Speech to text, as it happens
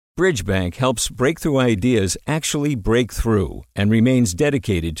Bridgebank helps breakthrough ideas actually break through and remains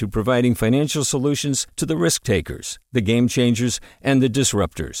dedicated to providing financial solutions to the risk takers, the game changers, and the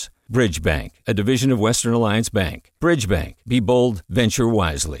disruptors. Bridgebank, a division of Western Alliance Bank. Bridgebank. Be bold, venture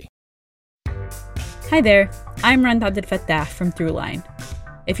wisely. Hi there, I'm Randa Abdel-Fattah from Throughline.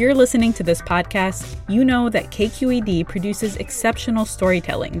 If you're listening to this podcast, you know that KQED produces exceptional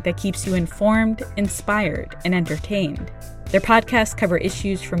storytelling that keeps you informed, inspired, and entertained. Their podcasts cover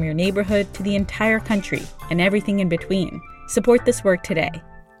issues from your neighborhood to the entire country and everything in between. Support this work today.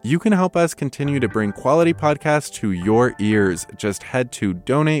 You can help us continue to bring quality podcasts to your ears. Just head to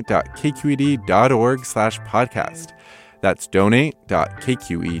donate.kqed.org/podcast. That's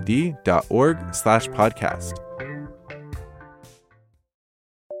donate.kqed.org/podcast.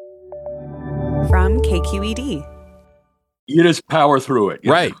 From KQED. You just power through it.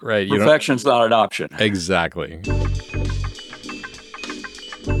 Right. Perfection's not an option. Exactly.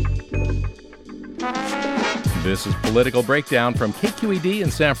 This is Political Breakdown from KQED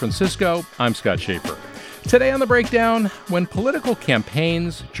in San Francisco. I'm Scott Schaefer. Today on The Breakdown, when political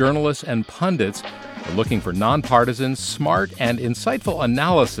campaigns, journalists, and pundits are looking for nonpartisan, smart, and insightful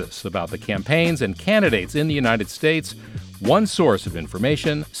analysis about the campaigns and candidates in the United States, one source of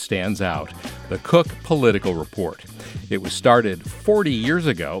information stands out: the Cook Political Report. It was started 40 years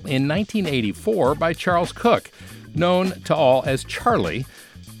ago in 1984 by Charles Cook, known to all as Charlie,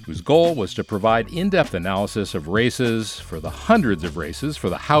 whose goal was to provide in-depth analysis of races for the hundreds of races for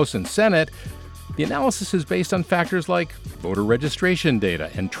the House and Senate. The analysis is based on factors like voter registration data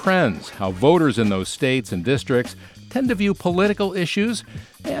and trends, how voters in those states and districts tend to view political issues,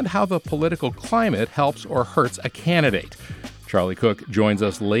 and how the political climate helps or hurts a candidate. Charlie Cook joins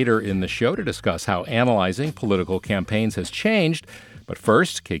us later in the show to discuss how analyzing political campaigns has changed. But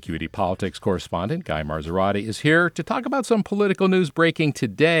first, KQED politics correspondent Guy Marzorati is here to talk about some political news breaking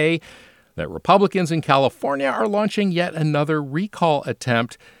today: that Republicans in California are launching yet another recall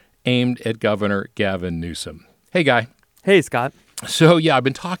attempt aimed at Governor Gavin Newsom. Hey, Guy. Hey, Scott. So, I've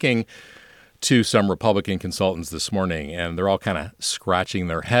been talking to some Republican consultants this morning, and they're all kind of scratching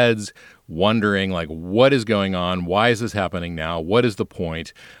their heads, wondering, what is going on? Why is this happening now? What is the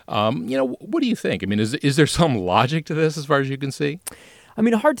point? What do you think? I mean, is there some logic to this as far as you can see? I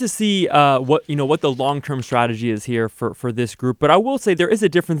mean, hard to see what the long-term strategy is here for this group. But I will say there is a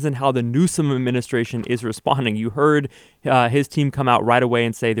difference in how the Newsom administration is responding. You heard his team come out right away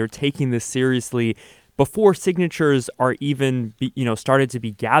and say they're taking this seriously before signatures are even started to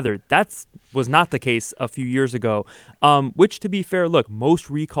be gathered. That was not the case a few years ago, which, to be fair, look, most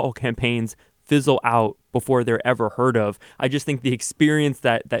recall campaigns fizzle out before they're ever heard of. I just think the experience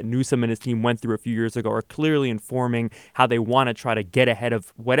that Newsom and his team went through a few years ago are clearly informing how they want to try to get ahead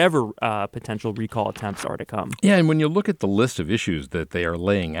of whatever potential recall attempts are to come. Yeah, and when you look at the list of issues that they are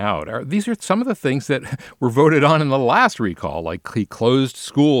laying out, these are some of the things that were voted on in the last recall, like he closed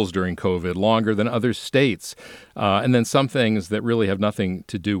schools during COVID longer than other states. And then some things that really have nothing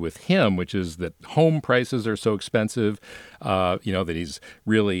to do with him, which is that home prices are so expensive, that he's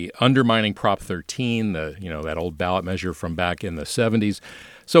really undermining Prop 13, that old ballot measure from back in the 70s.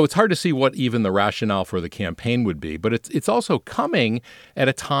 So it's hard to see what even the rationale for the campaign would be. But it's also coming at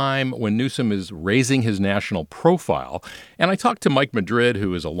a time when Newsom is raising his national profile. And I talked to Mike Madrid,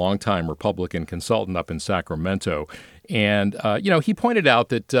 who is a longtime Republican consultant up in Sacramento. And, he pointed out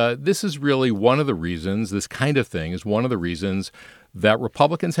that this is really one of the reasons, this kind of thing is one of the reasons that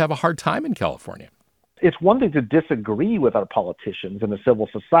Republicans have a hard time in California. It's one thing to disagree with our politicians in a civil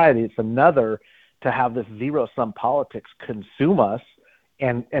society. It's another to have this zero-sum politics consume us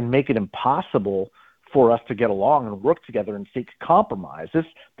and make it impossible for us to get along and work together and seek compromise. This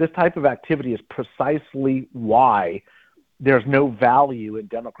type of activity is precisely why there's no value in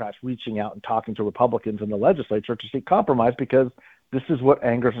Democrats reaching out and talking to Republicans in the legislature to seek compromise, because this is what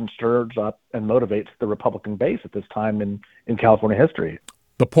angers and stirs up and motivates the Republican base at this time in California history.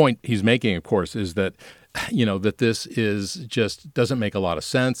 The point he's making, of course, is that, that this is just doesn't make a lot of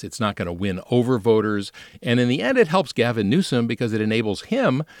sense. It's not going to win over voters. And in the end, it helps Gavin Newsom because it enables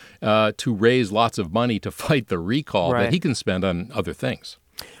him to raise lots of money to fight the recall that he can spend on other things.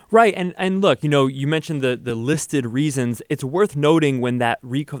 Right. And look, you mentioned the listed reasons. It's worth noting when that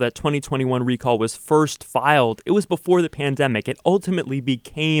 2021 recall was first filed, it was before the pandemic. It ultimately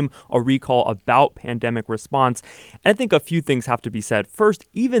became a recall about pandemic response. And I think a few things have to be said. First,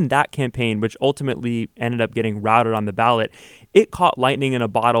 even that campaign, which ultimately ended up getting routed on the ballot, it caught lightning in a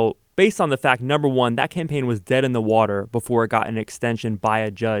bottle based on the fact, number one, that campaign was dead in the water before it got an extension by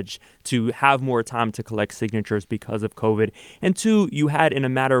a judge to have more time to collect signatures because of COVID. And two, you had in a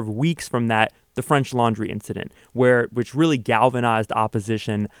matter of weeks from that, the French Laundry incident, which really galvanized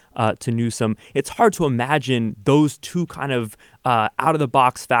opposition to Newsom. It's hard to imagine those two kind of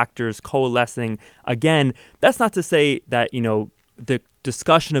out-of-the-box factors coalescing again. That's not to say that, the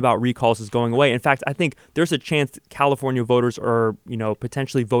discussion about recalls is going away. In fact, I think there's a chance California voters are,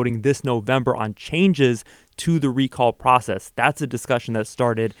 potentially voting this November on changes to the recall process. That's a discussion that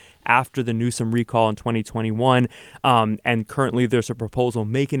started after the Newsom recall in 2021. And currently there's a proposal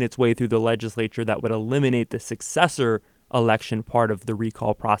making its way through the legislature that would eliminate the successor election part of the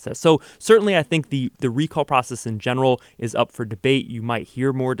recall process. So certainly I think the recall process in general is up for debate. You might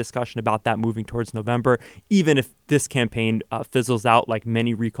hear more discussion about that moving towards November, even if this campaign fizzles out like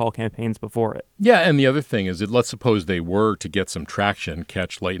many recall campaigns before it. Yeah, and the other thing is that let's suppose they were to get some traction,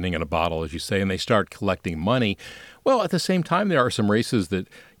 catch lightning in a bottle, as you say, and they start collecting money. Well, at the same time, there are some races that,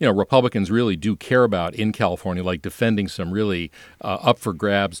 Republicans really do care about in California, like defending some really up for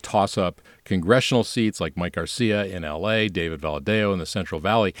grabs, toss-up congressional seats like Mike Garcia in L.A., David Valadao in the Central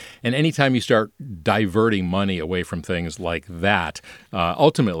Valley. And anytime you start diverting money away from things like that,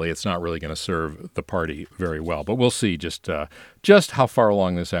 ultimately it's not really going to serve the party very well. But we'll see just how far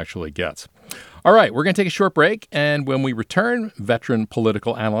along this actually gets. All right, we're going to take a short break, and when we return, veteran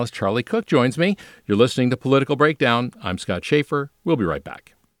political analyst Charlie Cook joins me. You're listening to Political Breakdown. I'm Scott Schaefer. We'll be right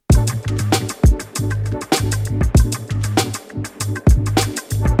back.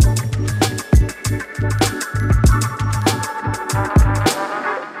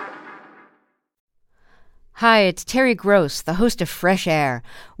 Hi, it's Terry Gross, the host of Fresh Air.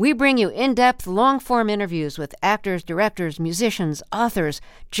 We bring you in-depth, long-form interviews with actors, directors, musicians, authors,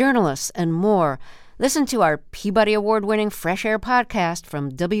 journalists, and more. Listen to our Peabody Award-winning Fresh Air podcast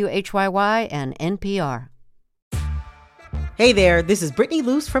from WHYY and NPR. Hey there, this is Brittany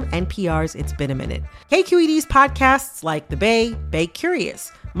Luce from NPR's It's Been a Minute. KQED's podcasts like The Bay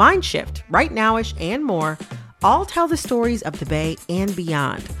Curious, Mind Shift, Right Nowish, and more all tell the stories of the Bay and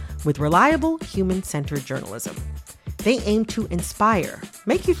beyond, with reliable, human-centered journalism. They aim to inspire,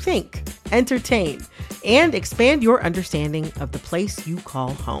 make you think, entertain, and expand your understanding of the place you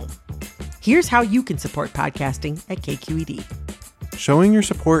call home. Here's how you can support podcasting at KQED. Showing your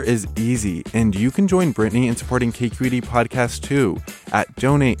support is easy, and you can join Brittany in supporting KQED Podcast too at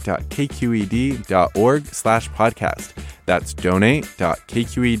donate.kqed.org/podcast. That's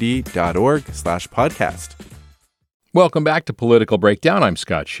donate.kqed.org/podcast. Welcome back to Political Breakdown. I'm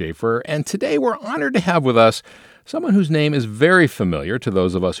Scott Schaefer, and today we're honored to have with us someone whose name is very familiar to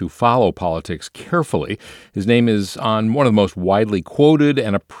those of us who follow politics carefully. His name is on one of the most widely quoted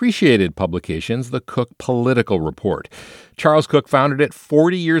and appreciated publications, the Cook Political Report. Charles Cook founded it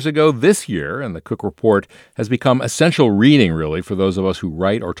 40 years ago this year, and the Cook Report has become essential reading, really, for those of us who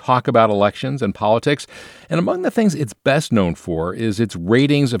write or talk about elections and politics. And among the things it's best known for is its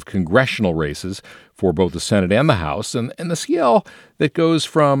ratings of congressional races for both the Senate and the House, and the scale that goes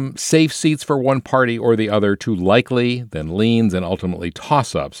from safe seats for one party or the other to likely, then leans, and ultimately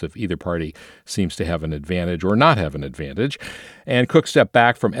toss-ups if either party seems to have an advantage or not have an advantage. And Cook stepped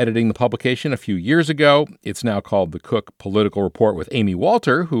back from editing the publication a few years ago. It's now called the Cook Political Report with Amy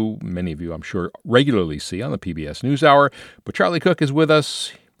Walter, who many of you, I'm sure, regularly see on the PBS NewsHour. But Charlie Cook is with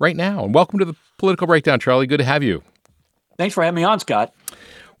us right now. And welcome to the Political Breakdown, Charlie. Good to have you. Thanks for having me on, Scott.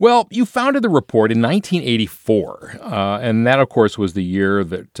 Well, you founded the report in 1984, and that, of course, was the year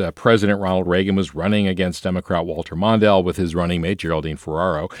that President Ronald Reagan was running against Democrat Walter Mondale with his running mate, Geraldine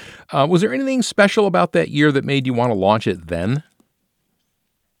Ferraro. Was there anything special about that year that made you want to launch it then?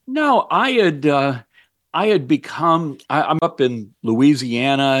 No, I'm up in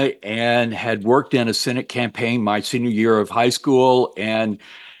Louisiana and had worked in a Senate campaign my senior year of high school and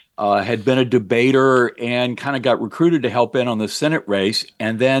had been a debater and kind of got recruited to help in on the Senate race.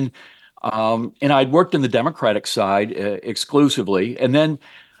 And then, and I'd worked in the Democratic side exclusively. And then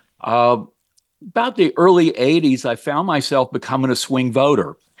about the early 80s, I found myself becoming a swing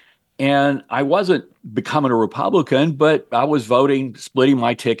voter. And I wasn't becoming a Republican, but I was voting, splitting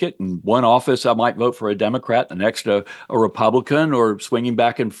my ticket. In one office, I might vote for a Democrat, the next a Republican, or swinging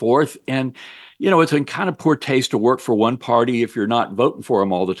back and forth. And it's in kind of poor taste to work for one party if you're not voting for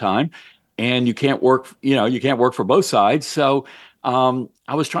them all the time, and you can't work for both sides. So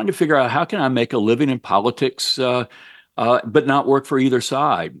I was trying to figure out how can I make a living in politics, but not work for either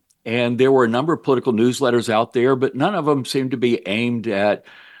side. And there were a number of political newsletters out there, but none of them seemed to be aimed at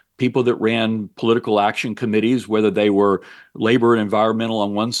people that ran political action committees, whether they were labor and environmental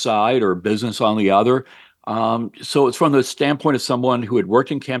on one side or business on the other. So it's from the standpoint of someone who had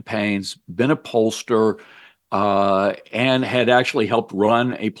worked in campaigns, been a pollster, and had actually helped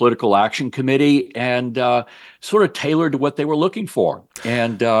run a political action committee and sort of tailored to what they were looking for.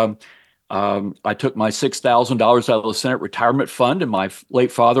 And I took my $6,000 out of the Senate retirement fund, and my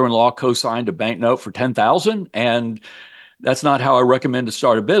late father-in-law co-signed a bank note for $10,000. And that's not how I recommend to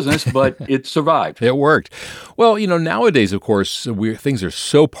start a business, but it survived. It worked. Well, nowadays, of course, things are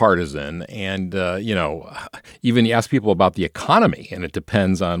so partisan, and even you ask people about the economy, and it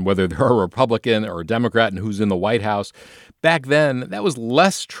depends on whether they're a Republican or a Democrat and who's in the White House. Back then, that was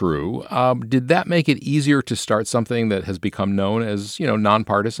less true. Did that make it easier to start something that has become known as,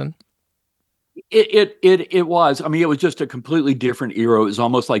 nonpartisan? It was. I mean, it was just a completely different era. It was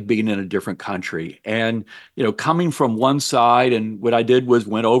almost like being in a different country. And, coming from one side, and what I did was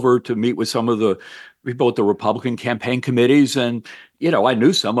went over to meet with some of the people at the Republican campaign committees. And, I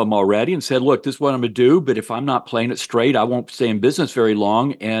knew some of them already and said, look, this is what I'm going to do. But if I'm not playing it straight, I won't stay in business very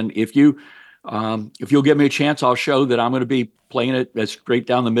long. And if you'll give me a chance, I'll show that I'm going to be playing it as straight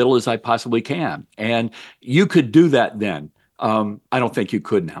down the middle as I possibly can. And you could do that then. I don't think you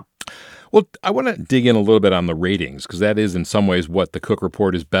could now. Well, I want to dig in a little bit on the ratings, because that is in some ways what the Cook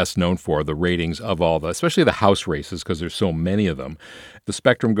Report is best known for, the ratings of all especially the House races, because there's so many of them. The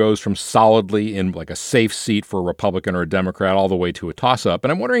spectrum goes from solidly in like a safe seat for a Republican or a Democrat all the way to a toss-up.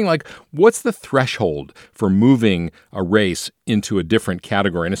 And I'm wondering, what's the threshold for moving a race into a different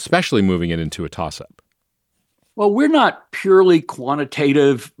category, and especially moving it into a toss-up? Well, we're not purely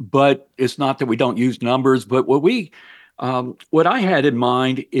quantitative, but it's not that we don't use numbers. But what I had in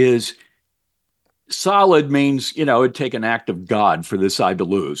mind is solid means, it'd take an act of God for this side to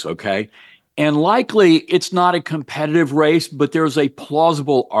lose, okay? And likely it's not a competitive race, but there's a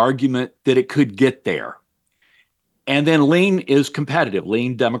plausible argument that it could get there. And then lean is competitive.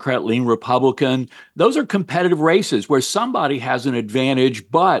 Lean Democrat, lean Republican. Those are competitive races where somebody has an advantage,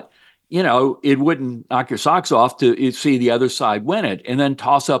 but it wouldn't knock your socks off to see the other side win it. And then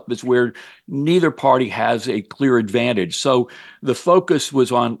toss-up is where neither party has a clear advantage. So the focus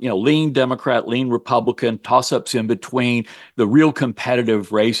was on, lean Democrat, lean Republican, toss-ups in between, the real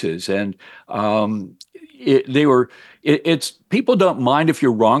competitive races. And people don't mind if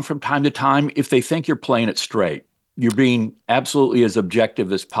you're wrong from time to time if they think you're playing it straight. You're being absolutely as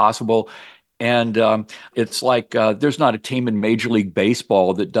objective as possible. And it's like there's not a team in Major League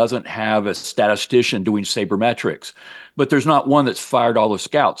Baseball that doesn't have a statistician doing sabermetrics, but there's not one that's fired all the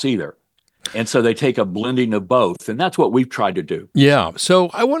scouts either. And so they take a blending of both. And that's what we've tried to do. Yeah. So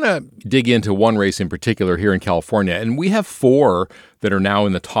I want to dig into one race in particular here in California. And we have 4 that are now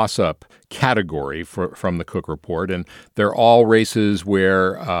in the toss-up category from the Cook Report. And they're all races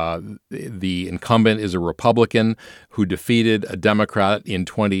where the incumbent is a Republican who defeated a Democrat in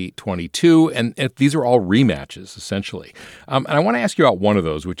 2022. And these are all rematches, essentially. And I want to ask you about one of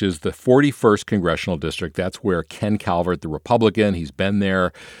those, which is the 41st Congressional District. That's where Ken Calvert, the Republican, he's been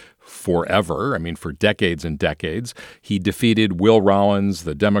there forever. I mean, for decades and decades. He defeated Will Rollins,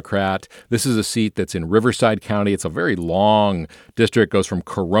 the Democrat. This is a seat that's in Riverside County. It's a very long district, goes from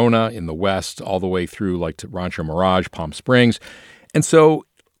Corona in the west all the way through to Rancho Mirage, Palm Springs. And so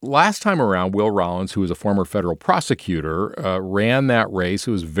last time around, Will Rollins, who was a former federal prosecutor, ran that race.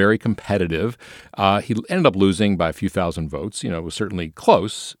 It was very competitive. He ended up losing by a few thousand votes. It was certainly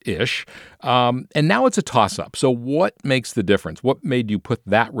close-ish. And now it's a toss-up. So what makes the difference? What made you put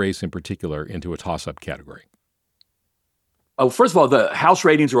that race in particular into a toss-up category? Oh, first of all, the House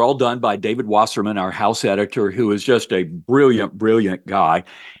ratings are all done by David Wasserman, our House editor, who is just a brilliant, brilliant guy.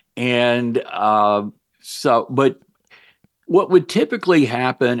 And but what would typically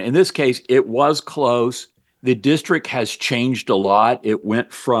happen, in this case, it was close. The district has changed a lot. It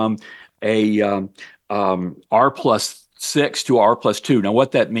went from a R+6 to R+2. Now,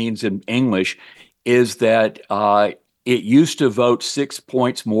 what that means in English is that it used to vote 6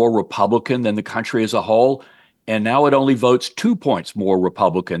 points more Republican than the country as a whole, and now it only votes 2 points more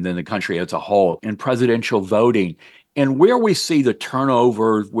Republican than the country as a whole in presidential voting. And where we see the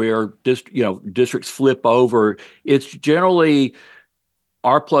turnover, where districts flip over, it's generally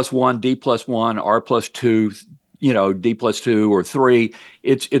R+1, D+1, R+2, D+2 or 3.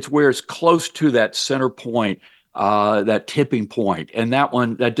 It's where it's close to that center point, that tipping point, and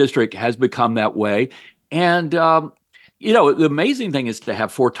that district has become that way. And the amazing thing is to have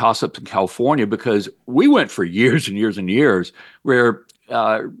 4 toss-ups in California, because we went for years and years and years where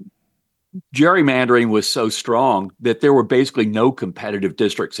gerrymandering was so strong that there were basically no competitive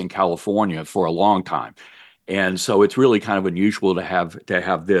districts in California for a long time. And so it's really kind of unusual to have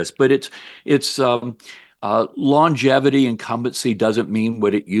this, but it's longevity, incumbency doesn't mean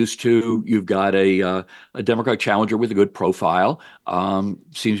what it used to. You've got a Democratic challenger with a good profile.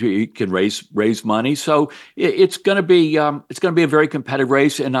 Seems he can raise money, so it's going to be a very competitive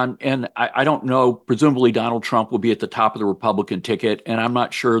race. And I don't know. Presumably, Donald Trump will be at the top of the Republican ticket, and I'm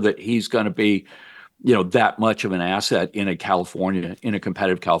not sure that he's going to be that much of an asset in a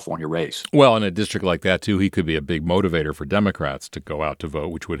competitive California race. Well, in a district like that, too, he could be a big motivator for Democrats to go out to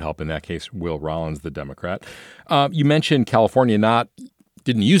vote, which would help in that case Will Rollins, the Democrat. You mentioned California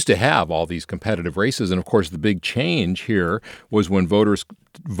didn't used to have all these competitive races. And of course, the big change here was when voters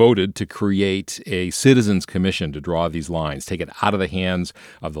voted to create a citizens commission to draw these lines, take it out of the hands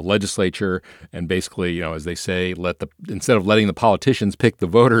of the legislature, and basically, as they say, instead of letting the politicians pick the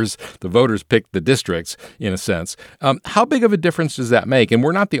voters pick the districts, in a sense. How big of a difference does that make? And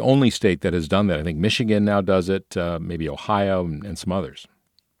we're not the only state that has done that. I think Michigan now does it, maybe Ohio and some others.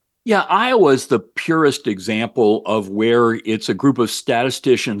 Yeah, Iowa's the purest example of where it's a group of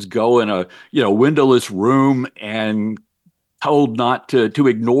statisticians go in a windowless room and told not to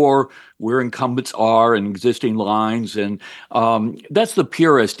ignore where incumbents are and existing lines, and that's the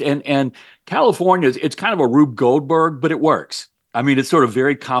purest. And California, it's kind of a Rube Goldberg, but it works. I mean, it's sort of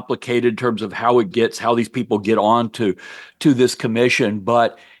very complicated in terms of how these people get on to this commission,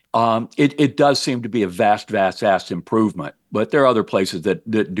 but it does seem to be a vast improvement. But there are other places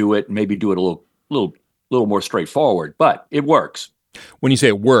that do it, and maybe do it a little more straightforward, but it works. When you say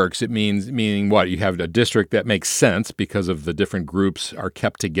it works, meaning what? You have a district that makes sense because of the different groups are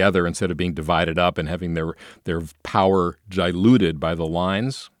kept together instead of being divided up and having their power diluted by the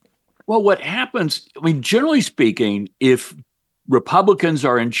lines? Well, what happens, generally speaking, if Republicans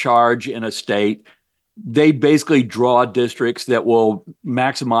are in charge in a state, they basically draw districts that will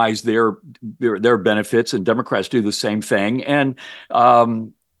maximize their benefits, and Democrats do the same thing. And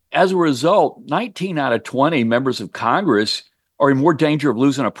as a result, 19 out of 20 members of Congress are in more danger of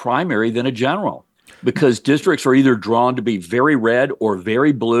losing a primary than a general, because districts are either drawn to be very red or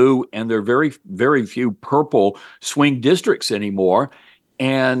very blue, and there are very, very few purple swing districts anymore.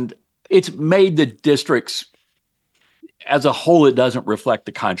 And it's made the districts as a whole, it doesn't reflect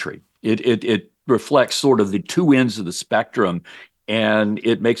the country. It reflects sort of the two ends of the spectrum, and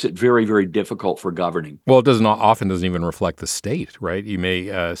it makes it very, very difficult for governing. Well, it doesn't even reflect the state, right? You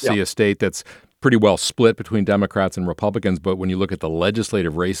may see a state that's pretty well split between Democrats and Republicans, but when you look at the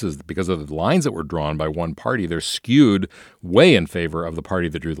legislative races, because of the lines that were drawn by one party, they're skewed way in favor of the party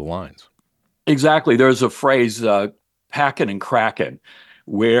that drew the lines. Exactly. There's a phrase, packing and cracking,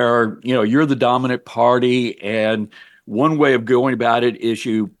 where you're the dominant party, and one way of going about it is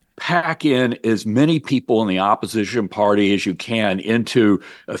you pack in as many people in the opposition party as you can into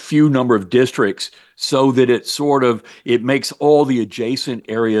a few number of districts, so that it makes all the adjacent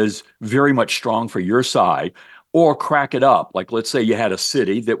areas very much strong for your side. Or crack it up. Like, let's say you had a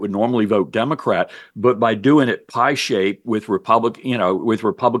city that would normally vote Democrat, but by doing it pie shape with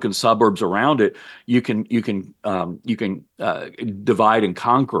Republican suburbs around it, you can divide and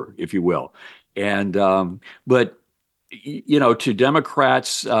conquer, if you will. And but to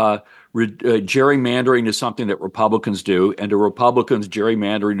Democrats, gerrymandering is something that Republicans do, and to Republicans,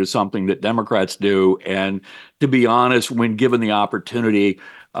 gerrymandering is something that Democrats do. And to be honest, when given the opportunity,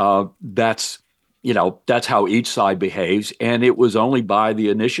 that's how each side behaves. And it was only by the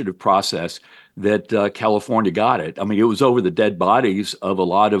initiative process that California got it. I mean, it was over the dead bodies of a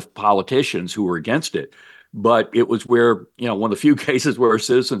lot of politicians who were against it. But it was where, one of the few cases where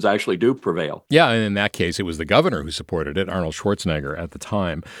citizens actually do prevail. Yeah, and in that case, it was the governor who supported it, Arnold Schwarzenegger at the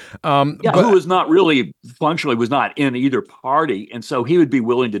time. Who was not really functionally was not in either party, and so he would be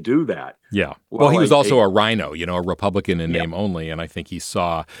willing to do that. Yeah. Well, he was also a rhino, a Republican in name only, and I think he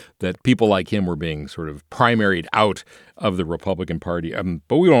saw that people like him were being sort of primaried out of the Republican Party.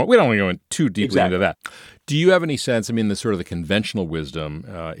 But we don't go in too deeply into that. Do you have any sense? The conventional wisdom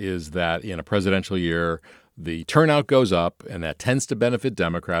is that in a presidential year, the turnout goes up, and that tends to benefit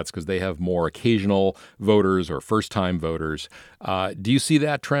Democrats because they have more occasional voters or first-time voters. Do you see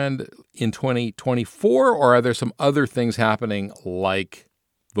that trend in 2024, or are there some other things happening like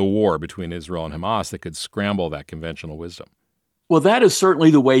the war between Israel and Hamas that could scramble that conventional wisdom? Well, that is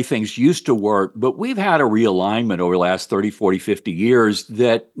certainly the way things used to work, but we've had a realignment over the last 30, 40, 50 years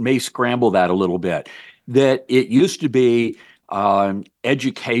that may scramble that a little bit. That it used to be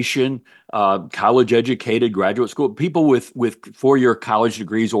education, college-educated, graduate school, people with four-year college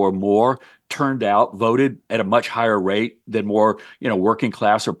degrees or more turned out, voted at a much higher rate than more, working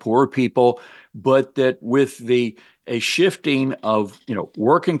class or poorer people. But that with the a shifting of,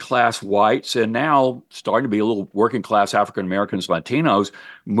 working class whites and now starting to be a little working class African Americans, Latinos,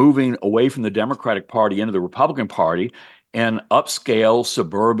 moving away from the Democratic Party into the Republican Party, and upscale,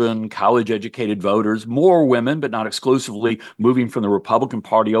 suburban, college-educated voters, more women, but not exclusively, moving from the Republican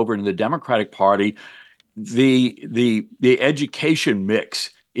Party over into the Democratic Party. The education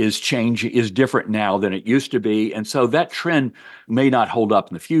mix is different now than it used to be, and so that trend may not hold up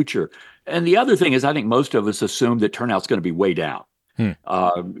in the future. And the other thing is, I think most of us assume that turnout's going to be way down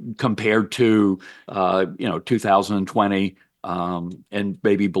compared to 2020 and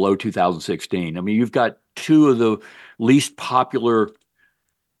maybe below 2016. I mean, you've got two of the least popular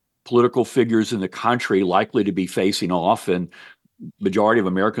political figures in the country likely to be facing off, and majority of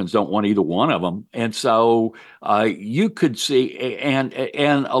Americans don't want either one of them. And so you could see, and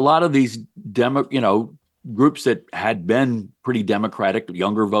a lot of these groups that had been pretty Democratic,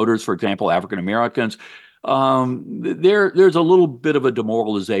 younger voters, for example, African Americans, there's a little bit of a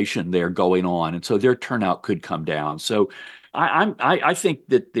demoralization there going on, and so their turnout could come down. So I think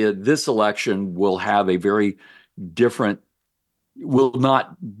that this election will have a very different.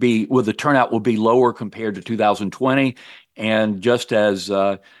 The turnout will be lower compared to 2020. And just as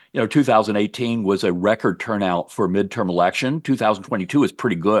 2018 was a record turnout for a midterm election, 2022 is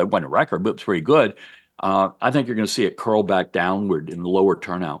pretty good. It wasn't a record, but it's pretty good. I think you're going to see it curl back downward in the lower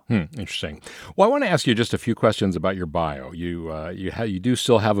turnout. Interesting. Well, I want to ask you just a few questions about your bio. You do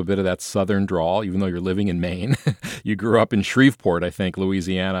still have a bit of that Southern drawl, even though you're living in Maine. You grew up in Shreveport, I think,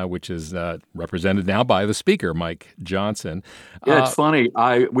 Louisiana, which is represented now by the Speaker, Mike Johnson. Yeah, it's funny.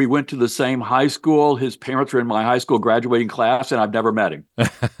 We went to the same high school. His parents were in my high school graduating class, and I've never met him.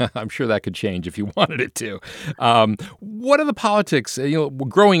 I'm sure that could change if you wanted it to. What are the politics?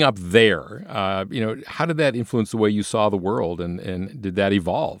 Growing up there, how did that influence the way you saw the world, and did that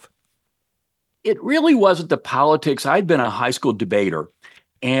evolve? It really wasn't the politics. I'd been a high school debater,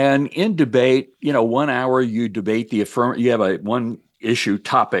 and in debate, 1 hour you debate you have one issue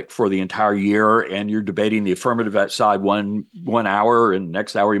topic for the entire year, and you're debating the affirmative side one hour, and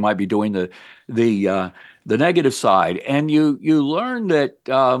next hour you might be doing the negative side, and you learn that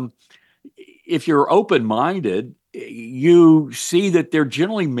if you're open-minded, you see that there are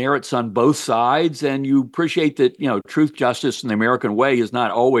generally merits on both sides, and you appreciate that, truth, justice, and the American way is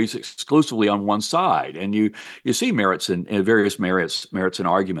not always exclusively on one side. And you see merits in various merits and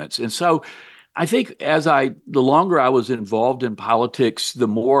arguments. And so I think the longer I was involved in politics, the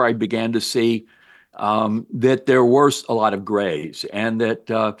more I began to see that there were a lot of grays, and that,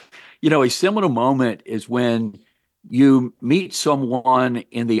 a seminal moment is when you meet someone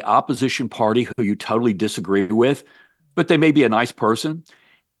in the opposition party who you totally disagree with, but they may be a nice person.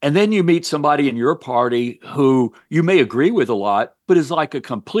 And then you meet somebody in your party who you may agree with a lot, but is like a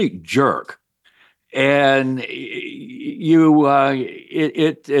complete jerk. And it's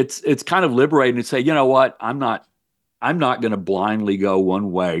kind of liberating to say, you know what, I'm not going to blindly go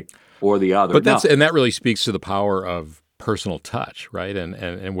one way or the other. But that really speaks to the power of personal touch, right?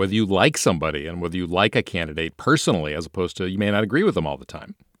 And whether you like somebody and whether you like a candidate personally, as opposed to you may not agree with them all the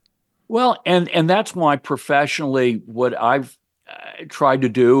time. Well, and that's why professionally, what I've tried to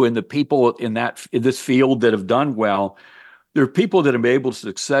do, and the people in this field that have done well, there are people that have been able to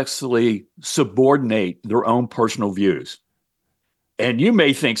successfully subordinate their own personal views. And you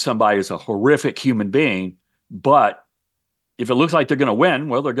may think somebody is a horrific human being, but if it looks like they're going to win,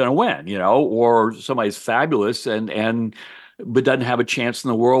 well, they're going to win, or somebody's fabulous but doesn't have a chance in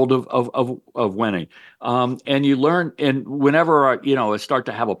the world of winning. And you learn, and whenever I start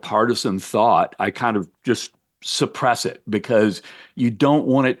to have a partisan thought, I kind of just suppress it, because you don't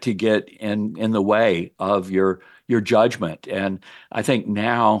want it to get in the way of your judgment. And I think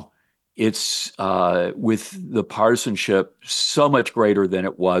now it's with the partisanship so much greater than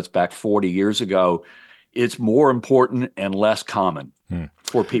it was back 40 years ago. It's more important and less common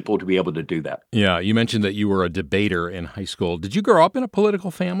for people to be able to do that. Yeah, you mentioned that you were a debater in high school. Did you grow up in a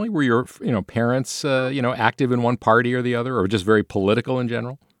political family? Were your parents active in one party or the other, or just very political in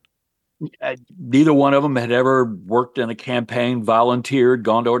general? Neither one of them had ever worked in a campaign, volunteered,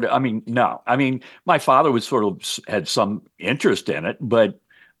 gone to order. I mean, no. I mean, my father was had some interest in it, but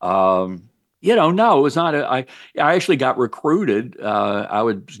no, it was not. I actually got recruited. I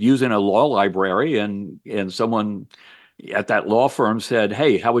was using a law library, and someone at that law firm said,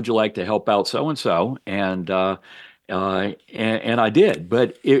 "Hey, how would you like to help out so and so?" And I did.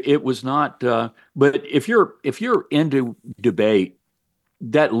 But it was not. But if you're into debate,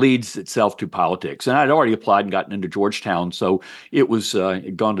 that leads itself to politics. And I'd already applied and gotten into Georgetown, so it was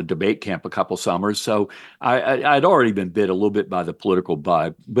gone to debate camp a couple summers. So I'd already been bit a little bit by the political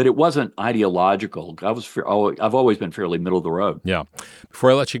bug, but it wasn't ideological. I've always been fairly middle of the road. Yeah.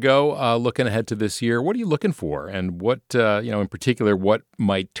 Before I let you go, looking ahead to this year, what are you looking for, and what in particular, what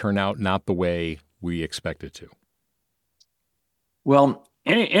might turn out not the way we expect it to? Well,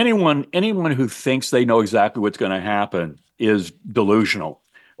 anyone who thinks they know exactly what's going to happen is delusional,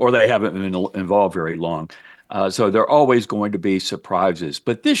 or they haven't been involved very long. So there are always going to be surprises.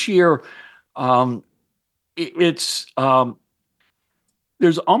 But this year, there's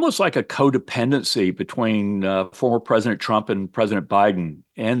almost like a codependency between former President Trump and President Biden,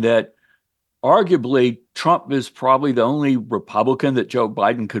 and that arguably Trump is probably the only Republican that Joe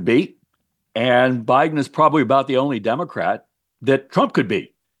Biden could beat, and Biden is probably about the only Democrat that Trump could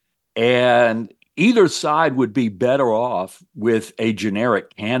beat. And either side would be better off with a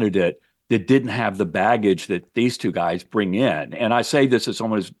generic candidate that didn't have the baggage that these two guys bring in. And I say this as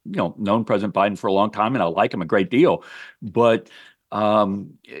someone who's known President Biden for a long time, and I like him a great deal. But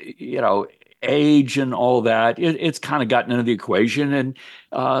age and all that, it's kind of gotten into the equation. And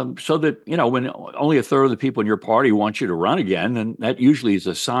so that, when only a third of the people in your party want you to run again, then that usually is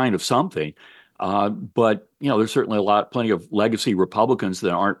a sign of something. But there's certainly plenty of legacy Republicans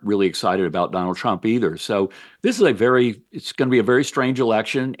that aren't really excited about Donald Trump either. So this is it's going to be a very strange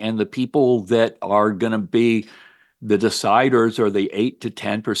election, and the people that are going to be the deciders are the 8 to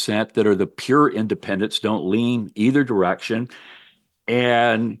 10% that are the pure independents, don't lean either direction,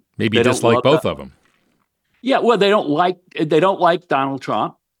 and maybe dislike both of them. Yeah, well, they don't like Donald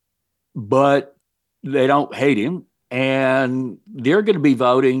Trump, but they don't hate him, and they're going to be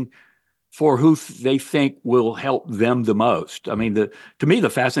voting for who they think will help them the most. I mean, to me, the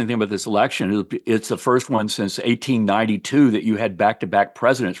fascinating thing about this election is it's the first one since 1892 that you had back-to-back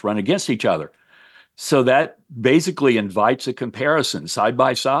presidents run against each other. So that basically invites a comparison side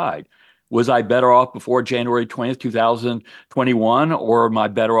by side. Was I better off before January 20th, 2021, or am I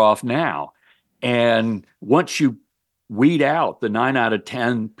better off now? And once you weed out the 9 out of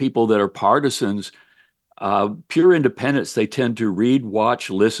 10 people that are partisans, pure independents, they tend to read,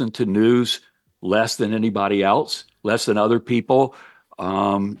 watch, listen to news less than anybody else, less than other people.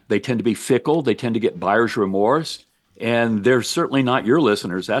 They tend to be fickle. They tend to get buyer's remorse. And they're certainly not your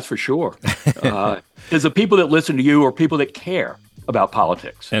listeners, that's for sure. Because the people that listen to you are people that care about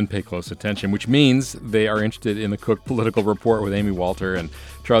politics. And pay close attention, which means they are interested in the Cook Political Report with Amy Walter and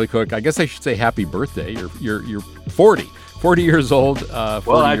Charlie Cook. I guess I should say happy birthday. You're 40 years old.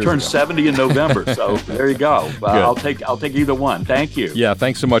 Well, I turned 70 in November, so there you go. I'll take either one. Thank you. Yeah,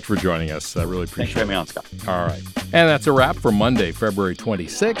 thanks so much for joining us. I really appreciate it. Thanks for having me on, Scott. All right. And that's a wrap for Monday, February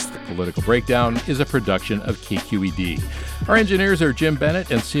 26th. Political Breakdown is a production of KQED. Our engineers are Jim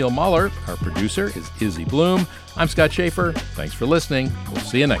Bennett and Seal Muller. Our producer is Izzy Bloom. I'm Scott Schaefer. Thanks for listening. We'll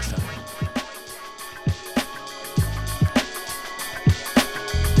see you next time.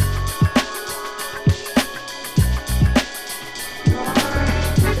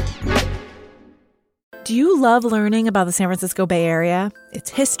 Do you love learning about the San Francisco Bay Area? Its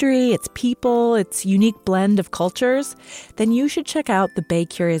history, its people, its unique blend of cultures? Then you should check out the Bay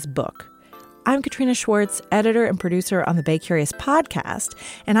Curious book. I'm Katrina Schwartz, editor and producer on the Bay Curious podcast,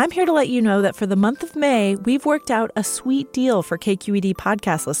 and I'm here to let you know that for the month of May, we've worked out a sweet deal for KQED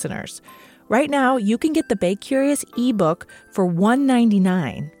podcast listeners. Right now, you can get the Bay Curious ebook for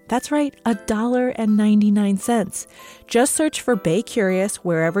 $1.99. That's right, $1.99. Just search for Bay Curious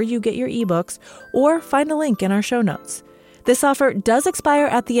wherever you get your ebooks or find a link in our show notes. This offer does expire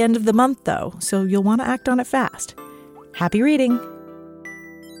at the end of the month, though, so you'll want to act on it fast. Happy reading!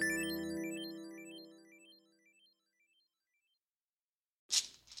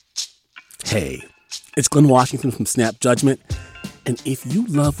 Hey, it's Glenn Washington from Snap Judgment, and if you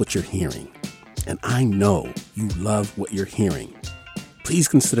love what you're hearing, and I know you love what you're hearing, please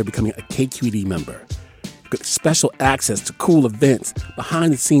consider becoming a KQED member. Get special access to cool events,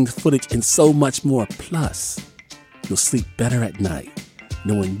 behind-the-scenes footage, and so much more. Plus, you'll sleep better at night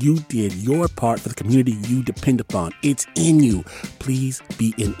knowing you did your part for the community you depend upon. It's in you. Please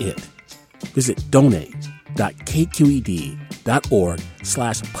be in it. Visit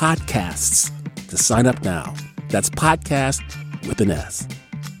donate.kqed.org/podcasts to sign up now. That's podcast with an S.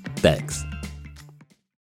 Thanks.